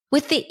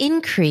With the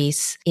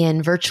increase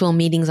in virtual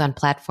meetings on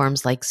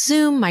platforms like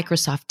Zoom,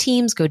 Microsoft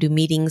Teams,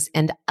 GoToMeetings,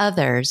 and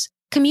others,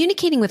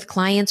 communicating with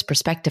clients,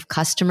 prospective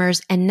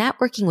customers, and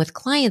networking with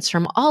clients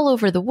from all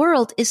over the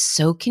world is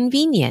so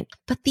convenient.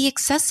 But the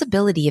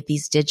accessibility of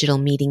these digital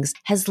meetings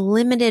has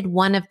limited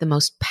one of the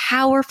most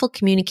powerful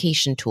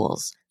communication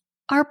tools,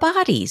 our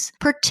bodies,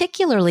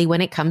 particularly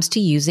when it comes to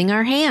using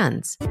our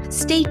hands.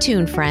 Stay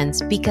tuned,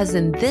 friends, because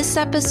in this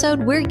episode,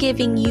 we're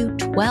giving you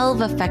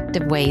 12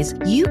 effective ways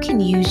you can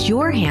use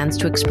your hands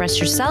to express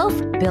yourself,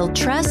 build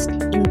trust,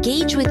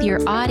 engage with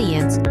your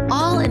audience,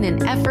 all in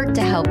an effort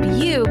to help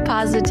you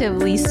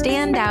positively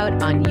stand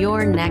out on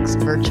your next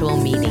virtual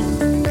meeting.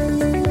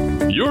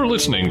 You're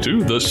listening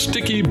to the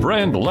Sticky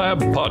Brand Lab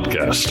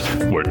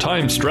podcast, where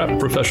time-strapped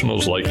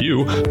professionals like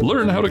you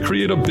learn how to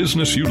create a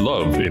business you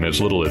love in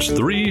as little as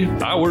 3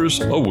 hours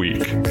a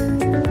week.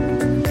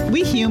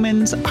 We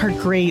humans are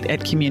great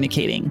at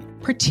communicating,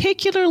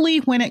 particularly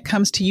when it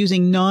comes to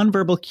using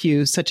nonverbal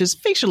cues such as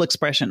facial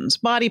expressions,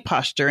 body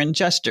posture, and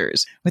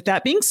gestures. With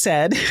that being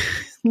said,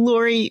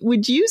 Lori,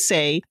 would you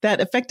say that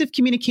effective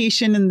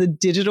communication in the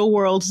digital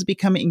world has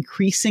become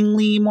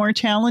increasingly more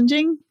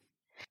challenging?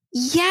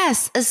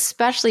 Yes,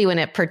 especially when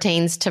it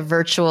pertains to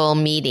virtual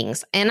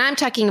meetings. And I'm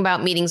talking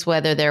about meetings,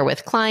 whether they're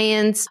with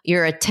clients,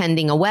 you're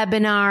attending a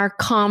webinar,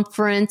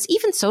 conference,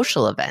 even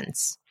social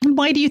events. And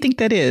why do you think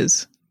that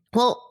is?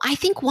 Well, I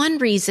think one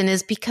reason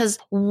is because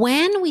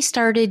when we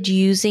started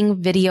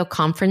using video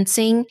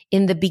conferencing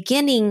in the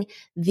beginning,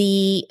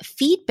 the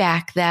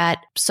feedback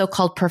that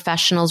so-called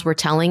professionals were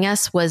telling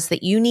us was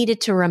that you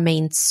needed to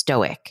remain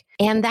stoic.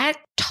 And that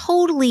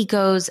totally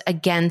goes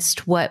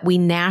against what we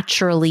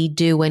naturally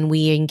do when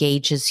we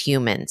engage as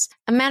humans.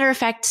 A matter of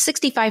fact,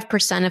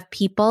 65% of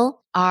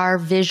people are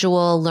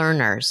visual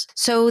learners.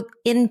 So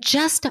in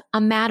just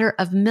a matter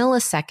of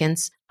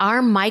milliseconds,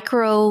 our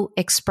micro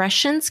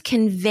expressions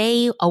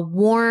convey a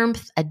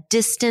warmth, a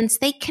distance.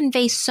 They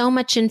convey so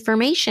much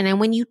information. And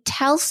when you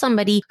tell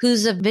somebody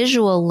who's a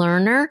visual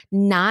learner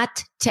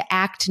not to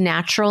act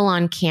natural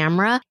on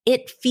camera,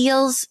 it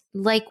feels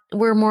like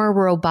we're more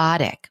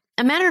robotic.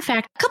 A matter of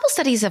fact, a couple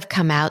studies have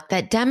come out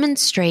that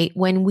demonstrate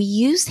when we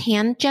use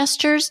hand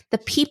gestures, the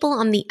people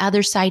on the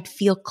other side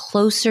feel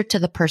closer to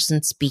the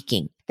person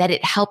speaking, that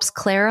it helps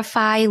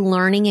clarify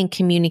learning and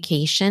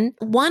communication.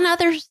 One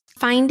other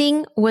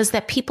finding was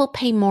that people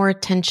pay more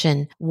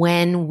attention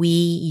when we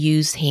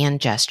use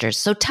hand gestures.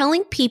 So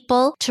telling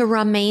people to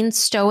remain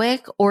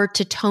stoic or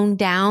to tone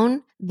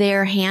down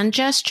their hand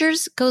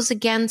gestures goes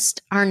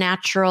against our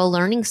natural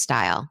learning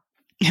style.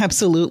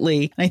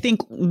 Absolutely. I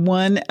think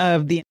one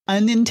of the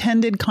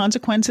unintended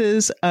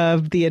consequences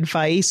of the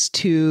advice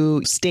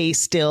to stay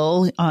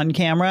still on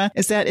camera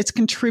is that it's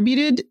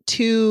contributed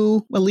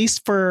to, at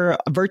least for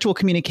virtual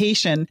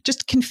communication,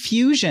 just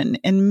confusion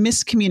and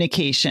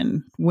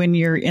miscommunication when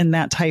you're in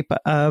that type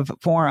of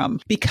forum.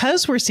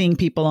 Because we're seeing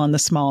people on the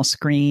small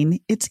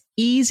screen, it's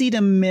easy to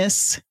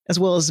miss as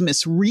well as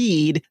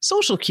misread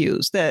social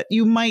cues that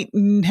you might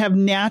have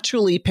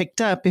naturally picked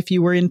up if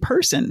you were in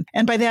person.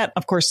 And by that,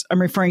 of course,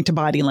 I'm referring to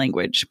body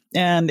language.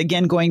 And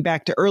again, going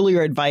back to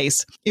earlier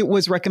advice, it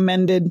was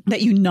recommended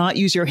that you not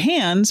use your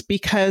hands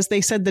because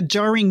they said the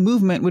jarring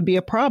movement would be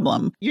a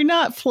problem. You're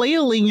not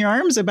flailing your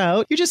arms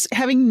about, you're just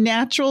having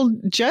natural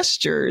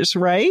gestures,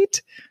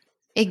 right?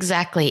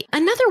 Exactly.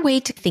 Another way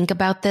to think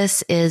about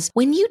this is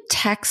when you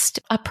text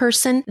a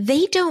person,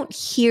 they don't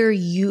hear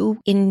you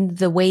in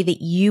the way that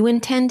you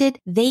intended.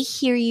 They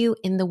hear you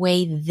in the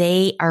way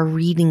they are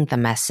reading the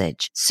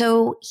message.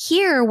 So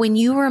here, when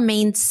you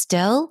remain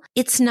still,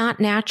 it's not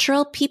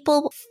natural.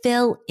 People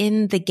fill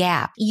in the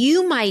gap.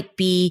 You might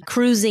be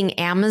cruising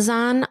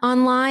Amazon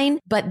online,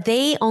 but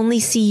they only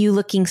see you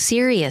looking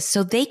serious.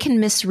 So they can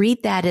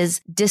misread that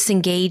as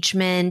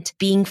disengagement,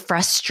 being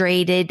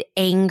frustrated,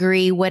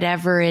 angry,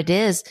 whatever it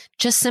is,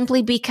 just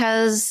simply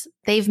because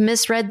they've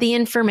misread the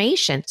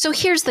information. So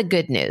here's the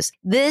good news.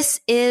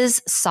 This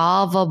is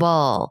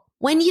solvable.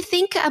 When you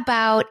think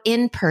about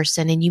in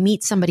person and you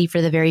meet somebody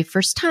for the very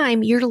first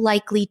time, you're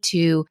likely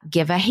to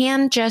give a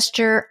hand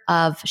gesture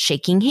of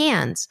shaking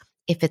hands.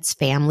 If it's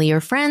family or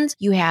friends,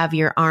 you have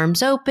your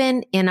arms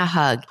open in a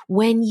hug.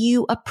 When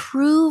you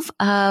approve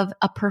of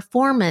a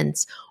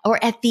performance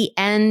or at the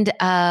end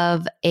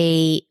of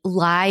a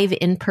live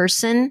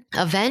in-person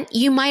event,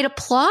 you might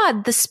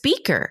applaud the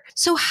speaker.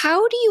 So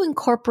how do you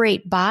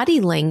incorporate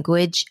body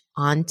language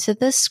onto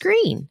the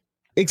screen?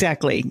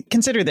 Exactly.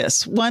 Consider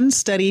this. One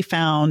study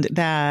found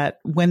that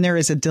when there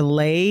is a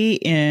delay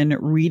in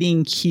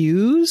reading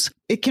cues,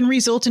 it can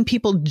result in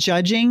people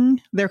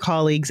judging their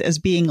colleagues as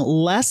being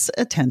less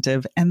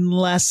attentive and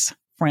less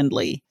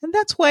friendly. And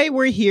that's why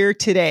we're here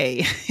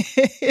today.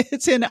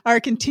 It's in our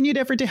continued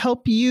effort to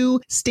help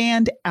you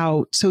stand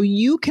out so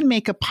you can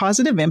make a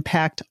positive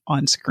impact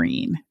on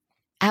screen.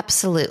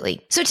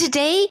 Absolutely. So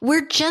today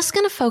we're just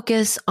going to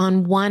focus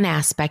on one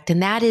aspect,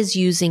 and that is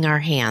using our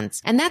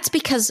hands. And that's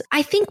because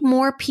I think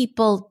more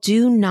people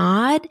do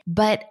nod,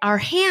 but our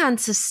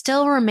hands have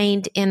still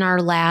remained in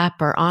our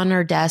lap or on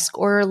our desk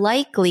or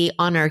likely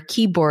on our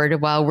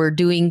keyboard while we're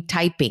doing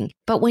typing.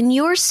 But when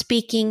you're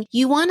speaking,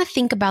 you want to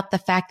think about the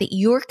fact that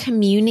you're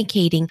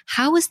communicating.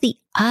 How is the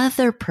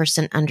other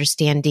person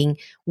understanding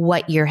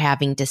what you're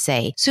having to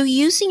say? So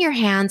using your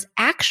hands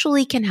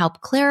actually can help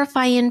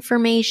clarify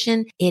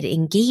information. It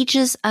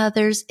engages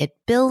others. It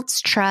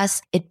builds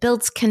trust. It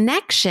builds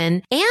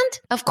connection. And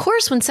of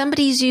course, when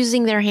somebody's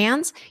using their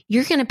hands,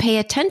 you're going to pay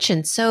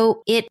attention.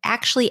 So it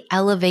actually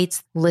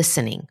elevates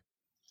listening.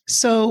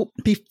 So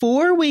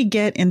before we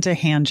get into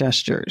hand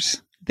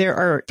gestures, there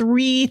are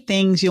 3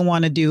 things you'll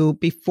want to do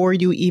before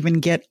you even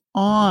get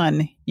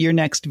on your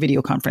next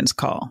video conference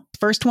call.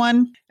 First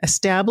one,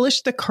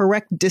 establish the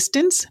correct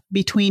distance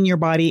between your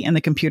body and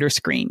the computer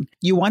screen.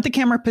 You want the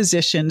camera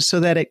positioned so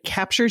that it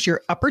captures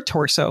your upper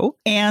torso,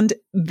 and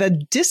the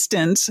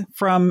distance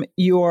from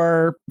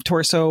your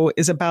torso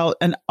is about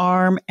an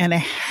arm and a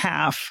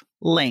half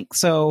length.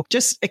 So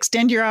just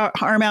extend your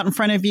arm out in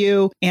front of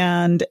you.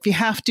 And if you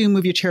have to,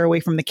 move your chair away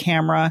from the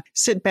camera,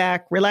 sit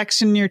back,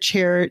 relax in your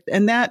chair.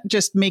 And that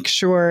just makes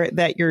sure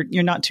that you're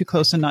not too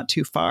close and not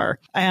too far.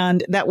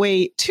 And that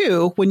way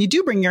too, when you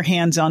do bring your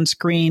hands on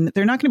screen,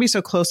 they're not going to be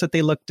so close that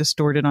they look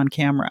distorted on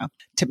camera.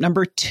 Tip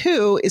number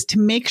 2 is to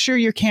make sure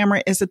your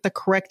camera is at the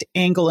correct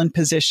angle and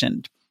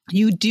positioned.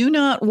 You do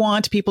not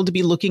want people to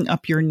be looking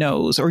up your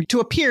nose or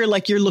to appear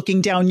like you're looking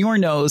down your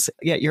nose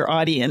at your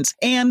audience.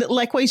 And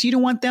likewise, you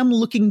don't want them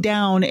looking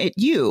down at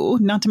you.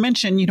 Not to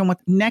mention, you don't want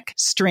neck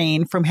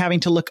strain from having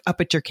to look up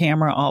at your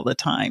camera all the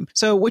time.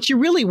 So what you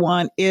really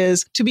want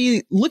is to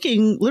be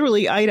looking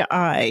literally eye to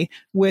eye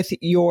with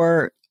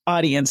your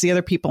audience, the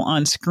other people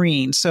on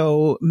screen.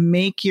 So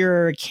make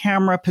your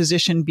camera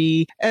position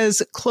be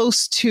as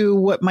close to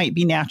what might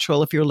be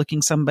natural if you're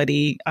looking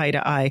somebody eye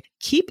to eye.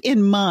 Keep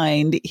in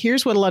mind,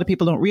 here's what a lot of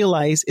people don't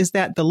realize is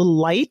that the little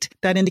light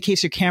that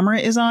indicates your camera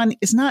is on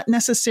is not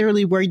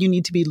necessarily where you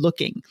need to be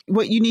looking.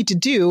 What you need to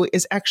do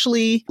is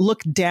actually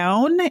look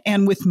down.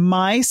 And with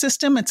my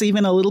system, it's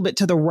even a little bit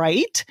to the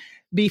right,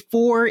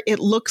 before it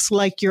looks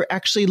like you're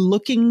actually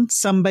looking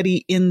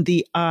somebody in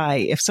the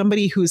eye. If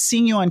somebody who's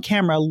seeing you on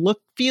camera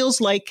feels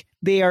like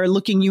they are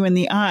looking you in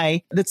the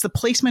eye, that's the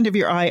placement of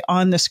your eye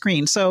on the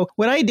screen. So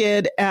what I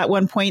did at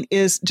one point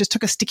is just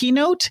took a sticky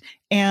note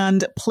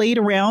and played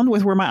around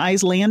with where my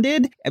eyes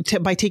landed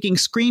by taking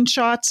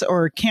screenshots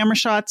or camera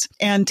shots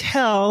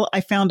until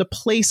I found a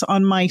place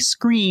on my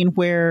screen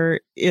where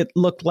it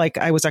looked like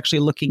I was actually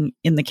looking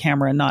in the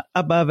camera, not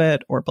above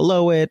it or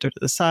below it or to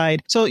the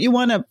side. So you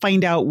want to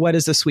find out what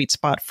is the sweet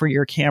spot for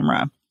your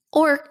camera.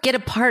 Or get a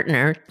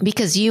partner,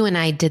 because you and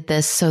I did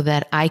this so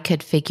that I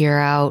could figure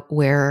out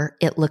where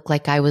it looked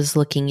like I was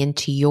looking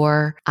into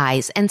your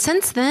eyes. And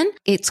since then,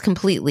 it's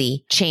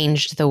completely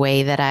changed the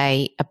way that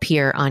I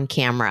appear on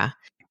camera.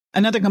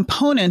 Another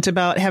component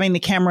about having the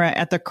camera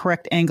at the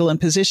correct angle and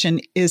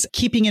position is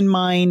keeping in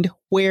mind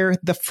where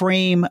the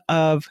frame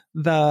of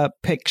the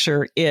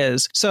picture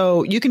is.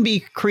 So you can be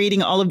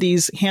creating all of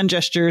these hand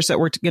gestures that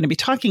we're going to be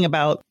talking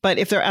about, but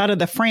if they're out of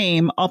the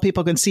frame, all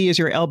people can see is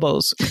your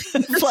elbows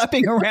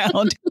flapping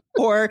around,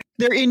 or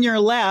they're in your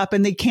lap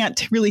and they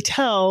can't really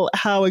tell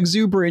how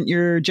exuberant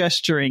you're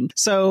gesturing.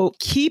 So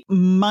keep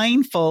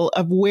mindful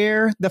of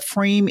where the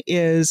frame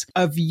is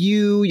of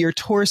you, your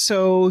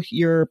torso,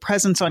 your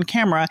presence on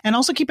camera, and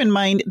also keep in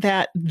mind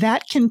that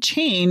that can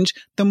change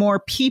the more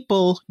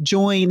people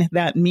join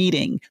that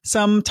meeting.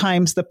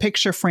 Sometimes the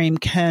picture frame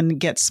can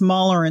get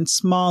smaller and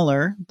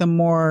smaller the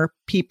more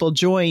people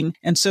join.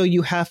 And so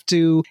you have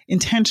to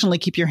intentionally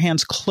keep your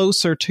hands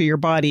closer to your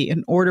body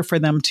in order for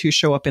them to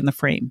show up in the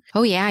frame.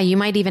 Oh, yeah. You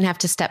might even have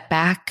to step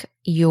back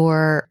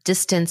your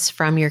distance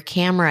from your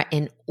camera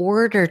in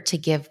order to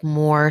give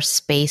more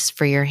space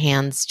for your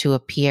hands to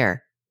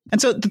appear. And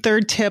so the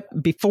third tip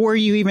before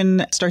you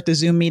even start the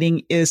Zoom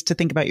meeting is to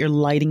think about your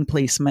lighting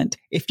placement.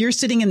 If you're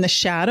sitting in the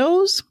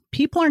shadows,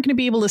 people aren't going to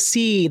be able to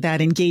see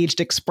that engaged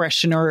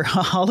expression or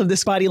all of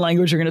this body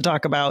language you're going to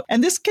talk about.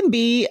 And this can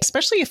be,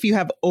 especially if you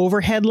have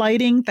overhead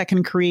lighting, that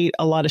can create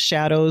a lot of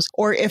shadows.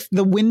 Or if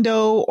the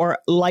window or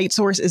light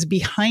source is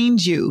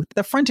behind you,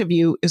 the front of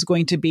you is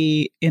going to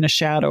be in a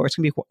shadow or it's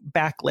going to be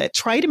backlit.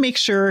 Try to make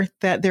sure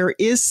that there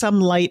is some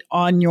light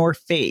on your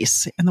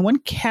face. And the one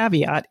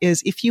caveat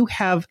is if you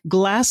have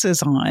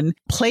glasses on,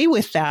 play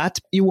with that.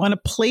 You want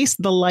to place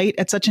the light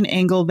at such an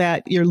angle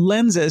that your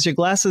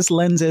glasses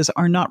lenses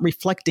are not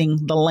reflecting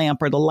the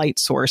lamp or the light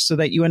source so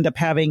that you end up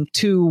having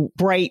 2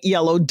 bright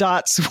yellow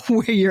dots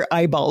where your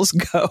eyeballs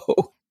go.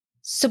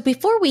 So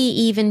before we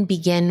even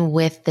begin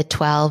with the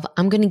 12,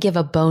 I'm going to give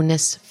a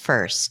bonus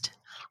first.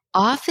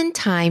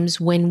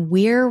 Oftentimes when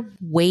we're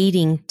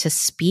waiting to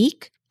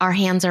speak, our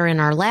hands are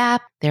in our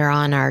lap, they're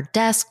on our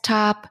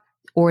desktop,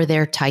 or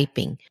they're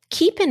typing.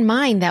 Keep in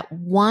mind that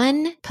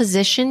one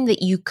position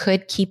that you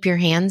could keep your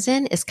hands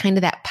in is kind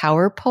of that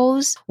power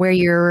pose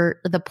where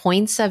the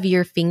points of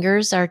your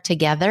fingers are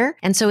together.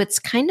 And so it's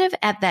kind of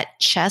at that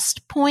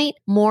chest point,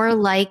 more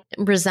like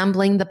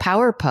resembling the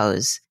power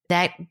pose.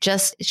 That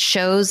just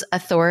shows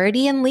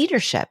authority and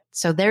leadership.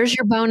 So there's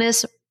your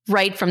bonus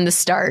right from the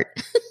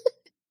start.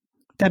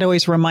 That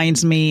always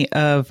reminds me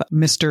of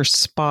Mr.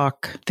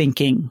 Spock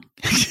thinking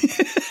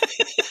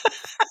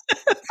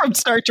from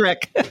Star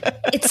Trek.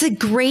 It's a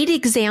great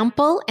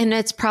example, and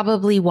it's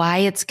probably why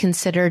it's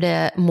considered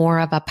more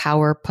of a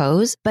power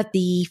pose. But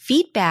the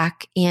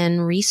feedback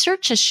in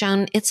research has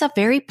shown it's a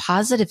very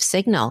positive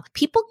signal.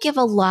 People give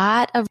a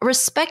lot of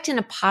respect in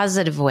a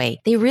positive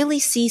way. They really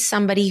see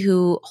somebody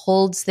who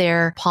holds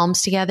their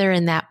palms together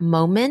in that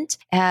moment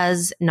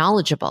as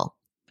knowledgeable.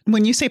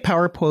 When you say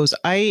power pose,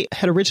 I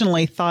had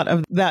originally thought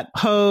of that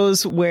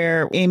pose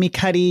where Amy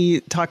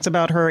Cuddy talks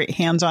about her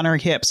hands on her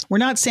hips. We're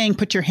not saying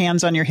put your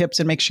hands on your hips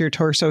and make sure your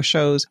torso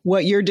shows.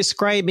 What you're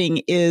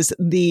describing is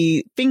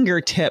the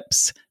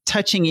fingertips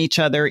touching each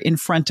other in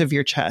front of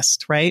your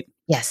chest, right?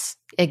 Yes,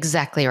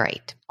 exactly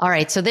right. All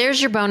right, so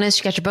there's your bonus.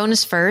 You got your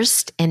bonus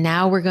first, and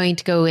now we're going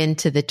to go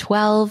into the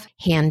 12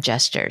 hand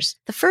gestures.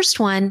 The first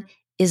one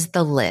is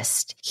the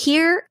list.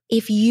 Here,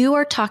 if you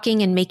are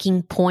talking and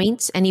making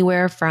points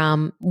anywhere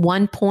from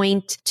 1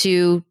 point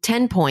to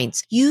 10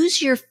 points,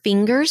 use your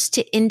fingers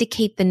to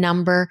indicate the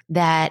number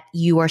that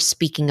you are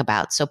speaking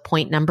about. So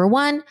point number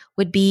 1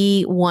 would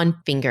be 1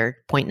 finger.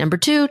 Point number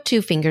 2,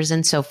 2 fingers,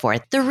 and so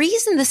forth. The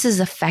reason this is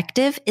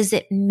effective is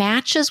it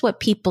matches what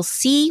people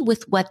see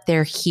with what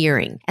they're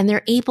hearing, and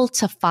they're able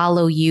to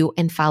follow you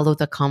and follow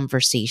the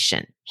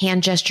conversation.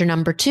 Hand gesture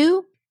number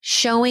 2,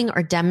 showing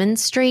or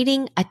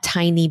demonstrating a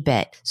tiny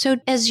bit. So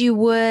as you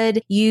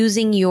would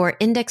using your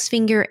index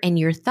finger and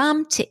your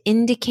thumb to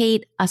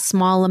indicate a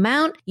small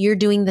amount, you're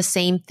doing the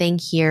same thing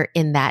here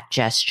in that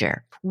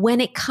gesture. When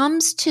it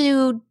comes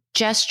to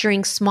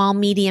gesturing small,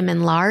 medium,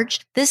 and large,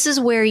 this is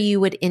where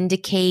you would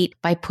indicate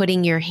by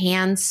putting your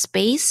hands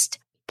spaced,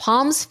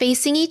 palms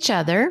facing each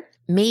other,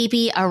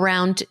 maybe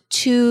around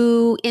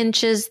 2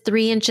 inches,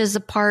 3 inches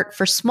apart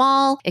for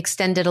small,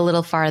 extended a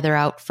little farther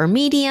out for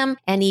medium,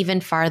 and even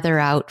farther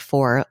out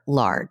for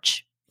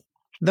large.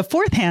 The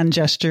fourth hand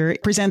gesture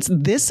presents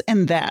this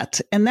and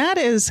that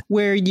is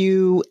where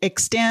you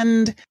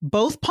extend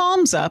both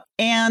palms up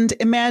and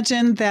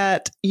imagine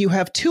that you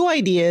have 2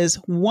 ideas.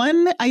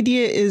 One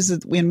idea is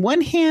in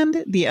one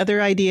hand, the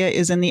other idea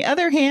is in the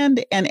other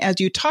hand, and as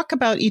you talk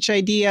about each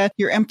idea,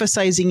 you're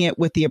emphasizing it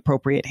with the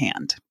appropriate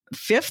hand.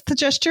 Fifth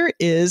gesture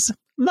is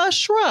the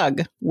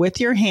shrug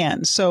with your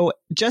hands. So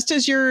just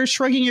as you're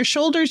shrugging your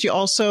shoulders, you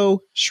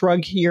also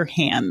shrug your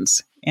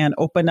hands and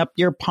open up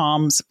your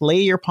palms, lay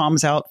your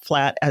palms out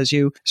flat as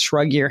you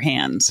shrug your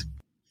hands.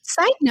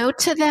 Side note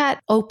to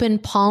that open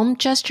palm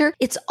gesture,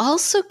 it's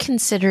also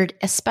considered,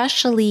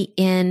 especially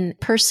in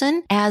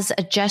person, as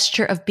a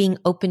gesture of being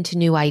open to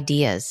new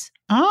ideas.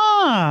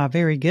 Ah,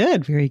 very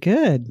good. Very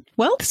good.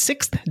 Well, the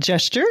sixth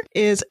gesture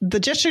is the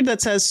gesture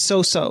that says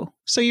so-so.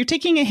 So you're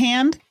taking a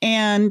hand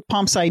and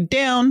palm side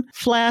down,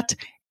 flat,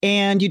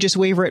 and you just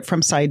waver it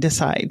from side to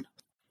side.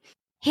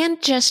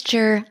 Hand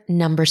gesture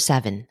number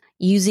 7,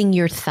 using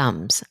your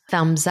thumbs.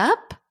 Thumbs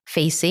up,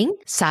 facing,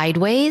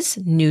 sideways,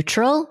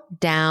 neutral,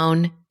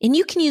 down. And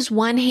you can use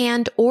one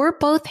hand or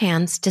both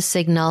hands to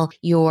signal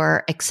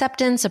your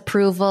acceptance,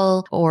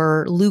 approval,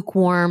 or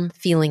lukewarm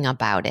feeling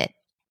about it.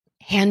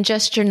 Hand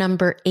gesture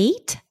number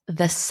 8,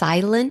 the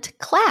silent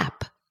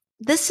clap.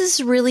 This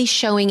is really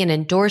showing an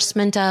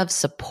endorsement of,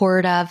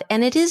 support of,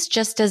 and it is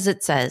just as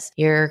it says.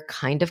 You're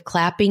kind of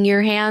clapping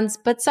your hands,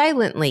 but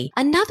silently.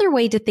 Another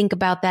way to think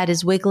about that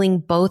is wiggling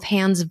both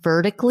hands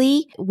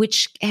vertically,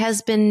 which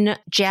has been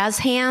jazz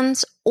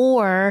hands,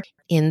 or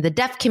in the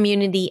deaf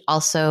community,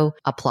 also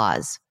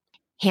applause.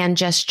 Hand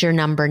gesture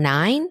number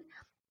 9,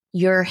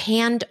 your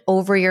hand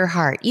over your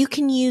heart. You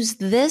can use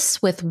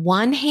this with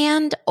one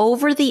hand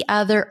over the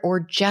other or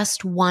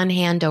just one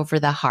hand over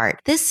the heart.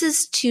 This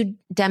is to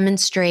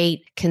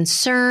demonstrate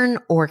concern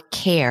or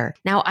care.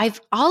 Now, I've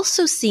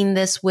also seen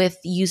this with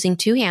using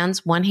 2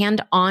 hands, one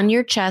hand on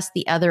your chest,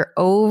 the other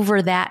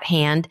over that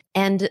hand,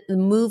 and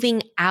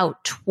moving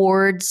out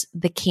towards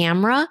the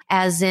camera,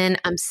 as in,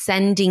 I'm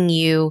sending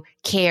you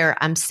care,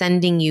 I'm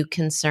sending you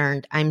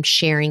concern, I'm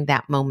sharing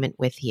that moment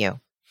with you.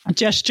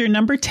 Gesture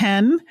number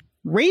 10.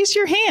 Raise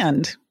your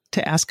hand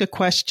to ask a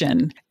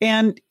question.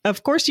 And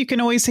of course, you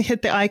can always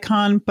hit the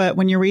icon, but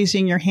when you're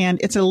raising your hand,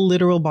 it's a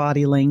literal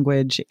body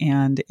language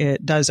and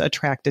it does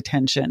attract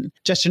attention.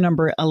 Gesture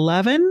number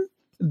 11,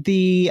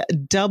 the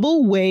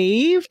double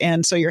wave.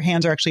 And so your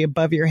hands are actually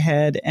above your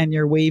head and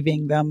you're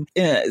waving them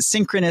in a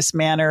synchronous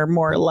manner,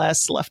 more or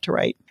less left to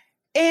right.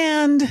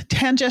 And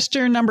hand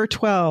gesture number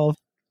 12.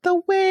 The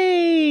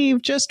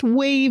wave, just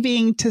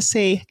waving to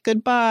say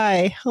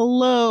goodbye,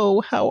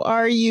 hello, how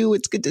are you?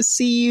 It's good to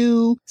see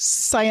you.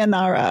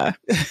 Sayonara.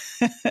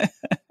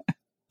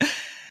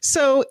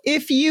 So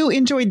if you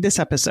enjoyed this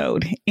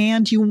episode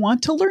and you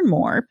want to learn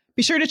more, be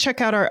Be sure to check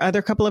out our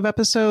other couple of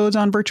episodes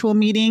on virtual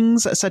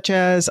meetings, such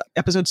as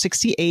episode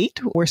 68,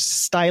 where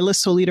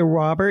stylist Solita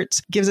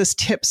Roberts gives us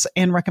tips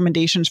and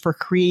recommendations for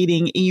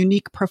creating a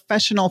unique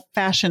professional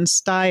fashion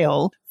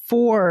style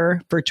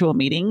for virtual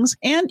meetings.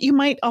 And you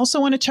might also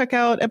want to check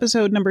out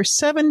episode number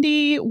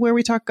 70, where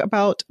we talk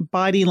about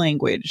body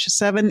language,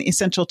 7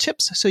 essential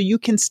tips so you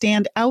can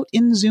stand out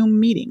in Zoom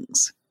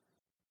meetings.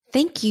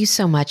 Thank you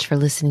so much for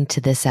listening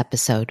to this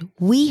episode.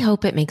 We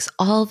hope it makes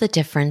all the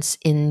difference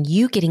in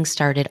you getting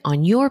started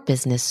on your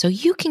business so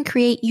you can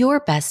create your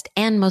best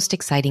and most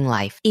exciting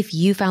life. If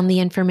you found the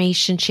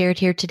information shared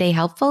here today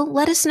helpful,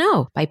 let us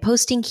know by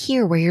posting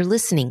here where you're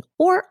listening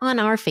or on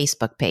our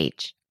Facebook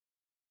page.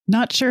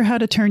 Not sure how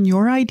to turn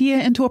your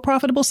idea into a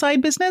profitable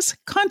side business?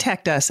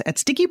 Contact us at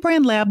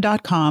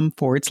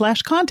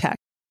stickybrandlab.com/contact.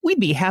 We'd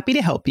be happy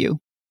to help you.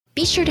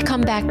 Be sure to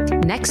come back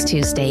next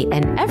Tuesday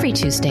and every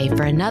Tuesday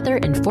for another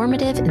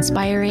informative,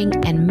 inspiring,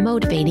 and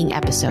motivating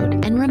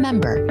episode. And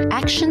remember,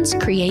 actions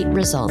create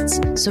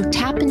results. So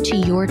tap into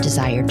your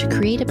desire to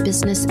create a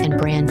business and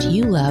brand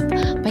you love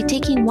by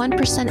taking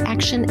 1%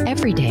 action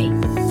every day.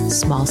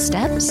 Small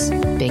steps,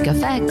 big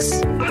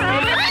effects.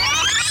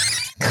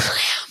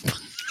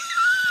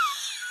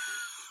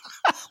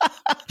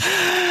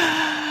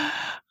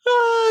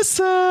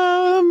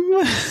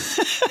 Awesome.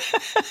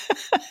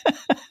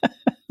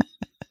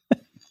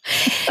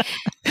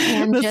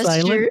 And the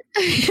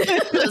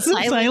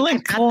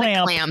silent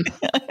clamp. clam.